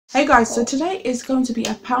Hey guys, so today is going to be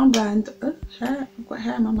a Poundland. Hair, I've got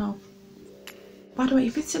hair in my mouth. By the way,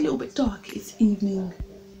 if it's a little bit dark, it's evening.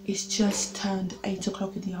 It's just turned 8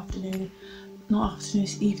 o'clock in the afternoon. Not afternoon,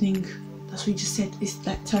 it's evening. That's what we just said. It's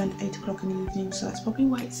like turned 8 o'clock in the evening, so that's probably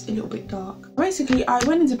why it's a little bit dark. Basically, I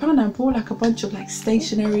went into Poundland and bought like a bunch of like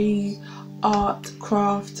stationery, art,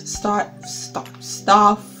 craft,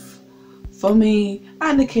 stuff for me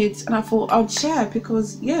and the kids, and I thought I'd share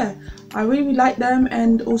because yeah, I really like them,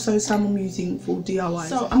 and also some I'm using for DIY.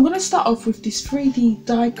 So I'm gonna start off with these 3D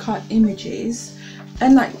die cut images,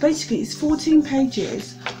 and like basically it's 14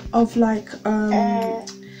 pages of like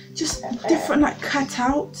just different like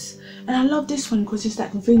cutouts, and I love this one because it's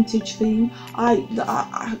like vintage theme. I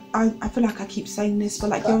feel like I keep saying this, but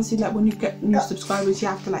like you obviously like when you get new subscribers you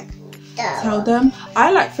have to like tell them.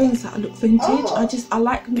 I like things that look vintage. I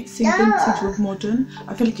like mixing vintage with modern.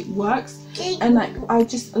 I feel like it works, and like I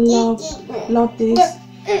just love this.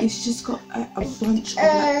 It's just got a bunch of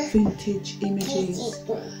like vintage images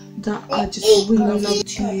that I just really love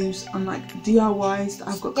to use, and like DIYs that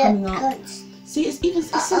I've got coming up. See, it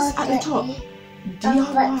says at the top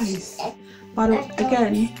DIYs. By the way,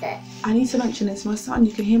 again, I need to mention this. My son,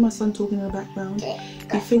 you can hear my son talking in the background.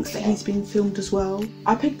 He thinks that he's being filmed as well.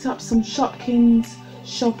 I picked up some Shopkins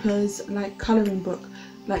Shoppers like colouring book.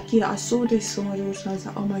 Like yeah, I saw this for my daughter and I was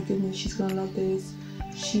like, oh my goodness, she's gonna love this.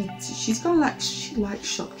 She's gonna she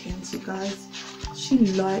likes Shopkins, you guys. She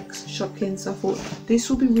likes Shopkins. So I thought this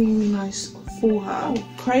will be really nice for her. Oh,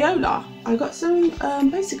 Crayola. I got some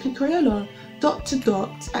basically Crayola dot to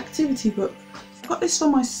dot activity book. I got this for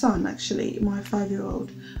my son actually, my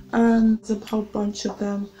 5-year-old. There's a whole bunch of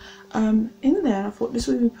them in there. I thought this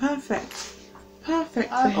would be perfect for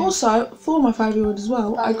him. Also for my 5-year-old as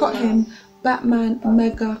well, I got him Batman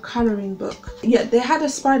Mega colouring book. Yeah, they had a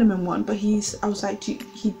Spider-Man one, but I was like,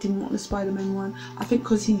 he didn't want the Spider-Man one. I think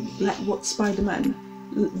because he like watched Spider-Man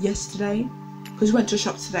yesterday, because we went to a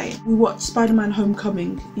shop today. We watched Spider-Man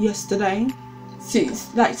Homecoming yesterday.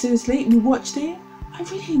 Like seriously, we watched it. I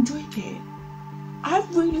really enjoyed it. I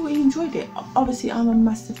really enjoyed it. Obviously, I'm a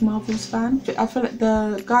massive Marvel's fan. I feel like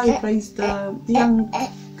the guy who plays the young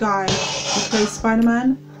guy who plays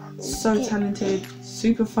Spider-Man, so talented,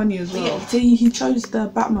 super funny as well. Yeah. See, he chose the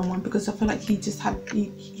Batman one because I feel like he just had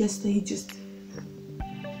yesterday.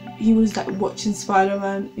 He was like watching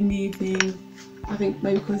Spider-Man in the evening. I think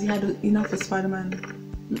maybe because he had enough of Spider-Man.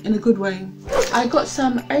 In a good way. I got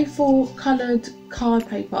some A4 coloured card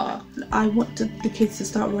paper. I wanted the kids to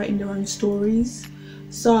start writing their own stories,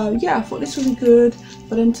 so yeah, I thought this would be good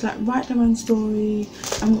for them to like write their own story.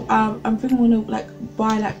 I'm thinking I want to like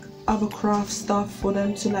buy like other craft stuff for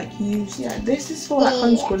them to like use. Yeah, this is for like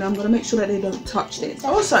homeschooling. I'm gonna make sure that they don't touch this.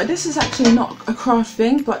 Also, this is actually not a craft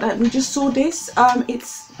thing, but like we just saw this.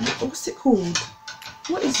 It's what's it called?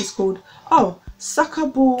 What is this called? Oh, sucker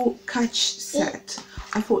ball catch set.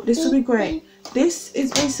 I thought this would be great. This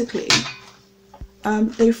is basically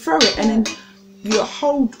they throw it and then you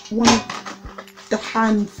hold one of the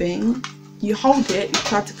hand thing, you hold it, you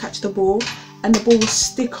try to catch the ball, and the ball will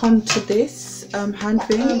stick onto this hand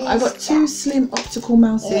thing. I got 2 slim optical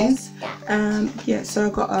mouses. Yeah, so I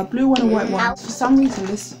got a blue one and a white one. For some reason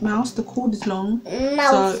this mouse, the cord is long,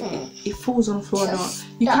 so it falls on the floor a lot.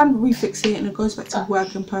 You can refix it and it goes back to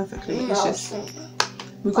working perfectly. It's just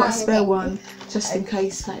we got a spare one just in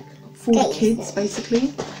case, like for the kids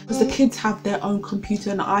basically, because the kids have their own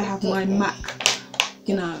computer and I have my Mac,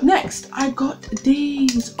 you know. Next I got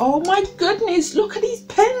these. Oh my goodness, look at these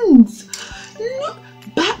pens. Look,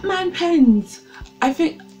 Batman pens. I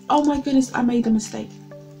think, oh my goodness, I made a mistake.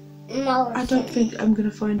 I don't think I'm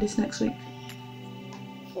gonna find this next week.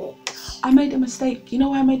 I made a mistake. You know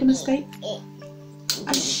why I made a mistake?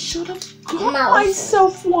 I should have got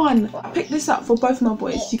myself one. I picked this up for both my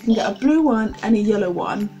boys. You can get a blue one and a yellow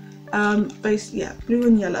one. Basically, yeah, blue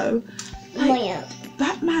and yellow. Like,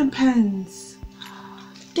 Batman pens.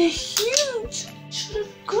 They're huge. Should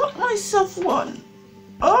have got myself one.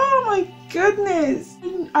 Oh my goodness.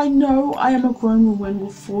 I know I am a grown woman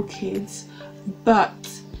with 4 kids, but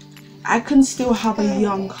I can still have a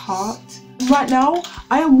young heart. Right now,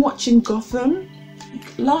 I am watching Gotham.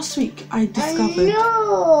 Last week I discovered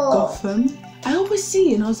Gotham. I always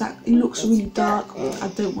see it and I was like, it looks really dark, I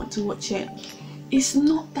don't want to watch it. It's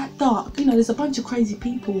not that dark, you know, there's a bunch of crazy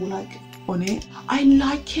people like on it. I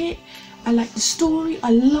like it, I like the story,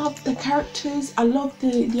 I love the characters, I love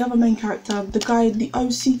the other main character, the guy, the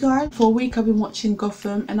OC guy. For a week I've been watching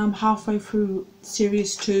Gotham and I'm halfway through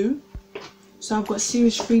series 2. So I've got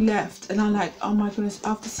series 3 left and I'm like, oh my goodness,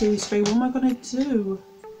 after series 3 what am I gonna do?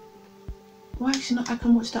 Well, actually, no, I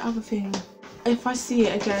can watch the other thing. If I see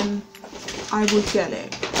it again, I will get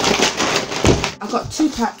it. I got 2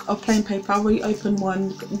 packs of plain paper. I already opened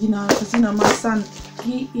one, you know, because you know my son,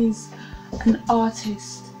 he is an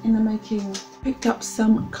artist in the making. Picked up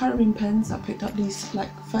some colouring pens. I picked up these like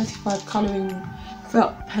 35 colouring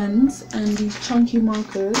felt pens and these chunky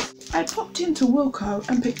markers. I popped into Wilko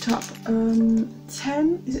and picked up 10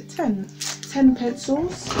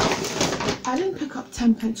 pencils. I didn't pick up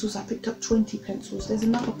 10 pencils, I picked up 20 pencils. There's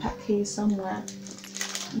another pack here somewhere.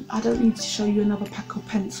 I don't need to show you another pack of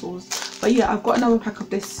pencils, but yeah, I've got another pack of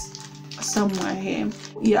this somewhere here.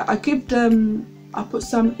 Yeah, I put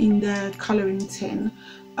some in their colouring tin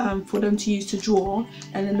for them to use to draw,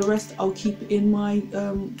 and then the rest I'll keep in my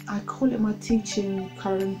I call it my teaching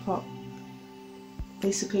colouring pot.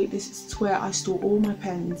 Basically this is where I store all my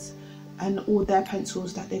pens and all their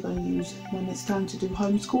pencils that they're going to use when it's time to do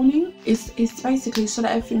homeschooling. It's basically so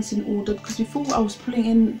that everything's in order, because before I was putting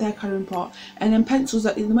in their colouring pot and then pencils,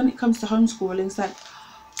 that when it comes to homeschooling it's like,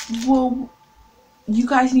 well, you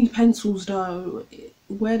guys need pencils though,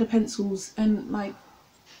 where are the pencils? And like,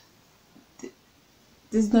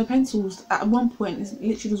 there's no pencils. At one point, there's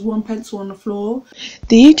literally just one pencil on the floor.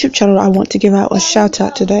 The YouTube channel I want to give out a shout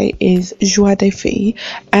out today is Joie des Filles,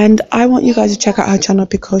 and I want you guys to check out her channel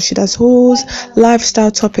because she does hauls,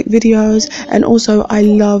 lifestyle topic videos, and also I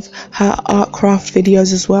love her art craft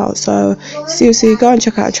videos as well. So seriously, go and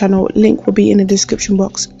check out her channel. Link will be in the description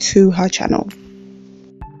box to her channel.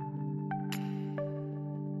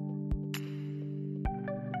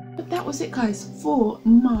 But that was it, guys, for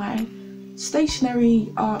my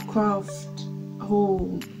stationery art craft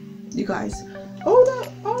haul, you guys.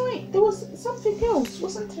 Oh wait, there was something else,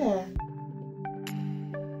 wasn't there?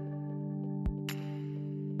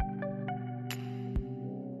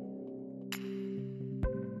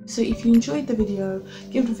 So if you enjoyed the video,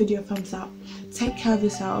 give the video a thumbs up, take care of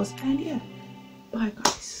yourselves, and yeah, bye guys.